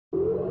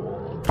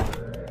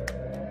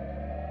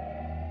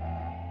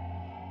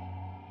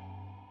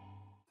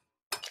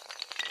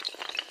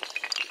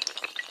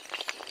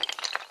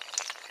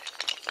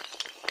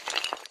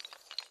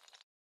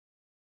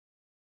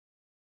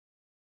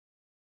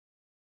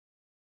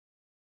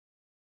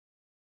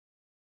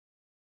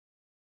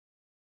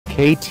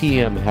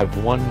KTM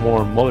have won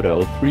more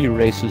Moto3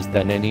 races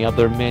than any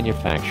other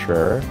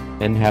manufacturer,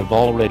 and have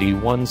already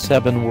won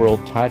 7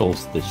 world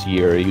titles this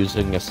year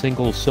using a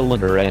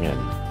single-cylinder engine.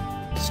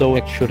 So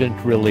it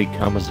shouldn't really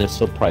come as a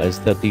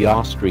surprise that the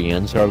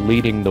Austrians are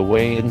leading the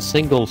way in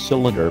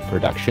single-cylinder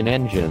production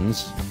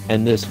engines,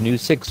 and this new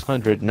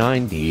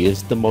 690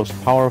 is the most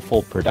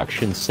powerful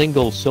production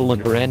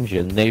single-cylinder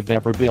engine they've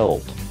ever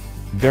built.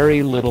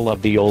 Very little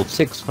of the old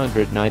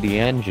 690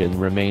 engine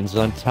remains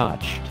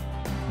untouched.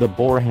 The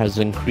bore has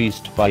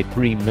increased by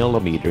 3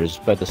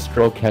 mm, but the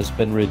stroke has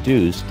been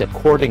reduced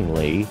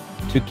accordingly,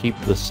 to keep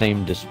the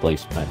same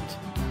displacement.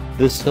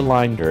 The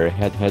cylinder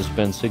head has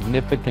been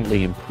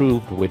significantly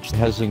improved, which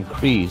has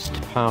increased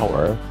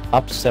power,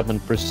 up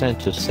 7%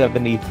 to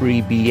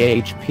 73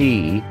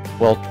 bhp,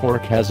 while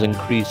torque has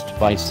increased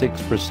by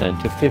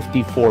 6% to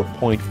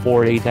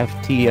 54.48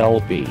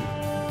 ft-lb.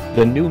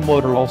 The new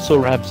motor also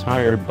revs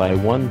higher by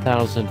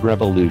 1,000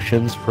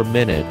 revolutions per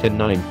minute and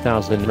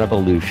 9,000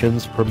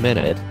 revolutions per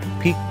minute.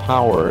 Peak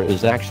power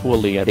is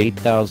actually at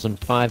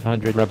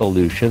 8,500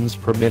 revolutions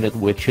per minute,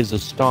 which is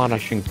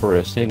astonishing for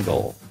a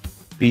single.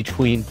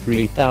 Between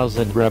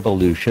 3,000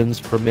 revolutions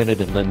per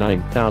minute and the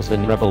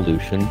 9,000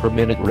 revolution per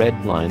minute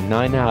red line,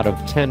 9 out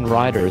of 10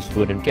 riders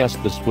wouldn't guess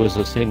this was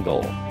a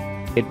single.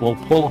 It will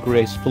pull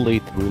gracefully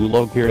through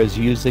low gears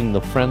using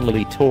the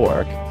friendly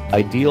torque,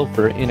 ideal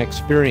for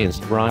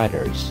inexperienced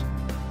riders.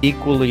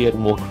 Equally, it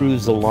will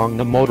cruise along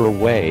the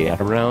motorway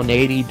at around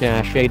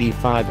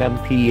 80-85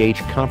 mph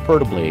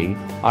comfortably.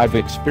 I've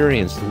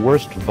experienced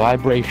worst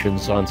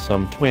vibrations on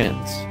some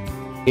twins.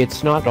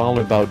 It's not all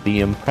about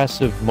the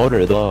impressive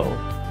motor though.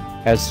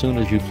 As soon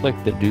as you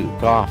flick the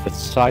Duke off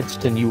its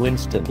sidestand, you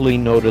instantly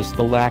notice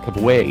the lack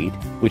of weight,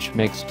 which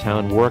makes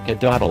town work a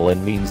doddle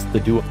and means the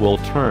Duke will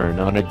turn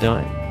on a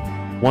dime.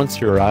 Once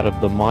you're out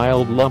of the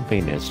mild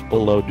lumpiness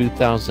below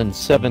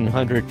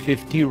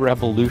 2,750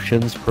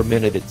 revolutions per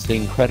minute, it's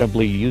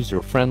incredibly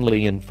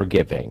user-friendly and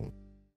forgiving.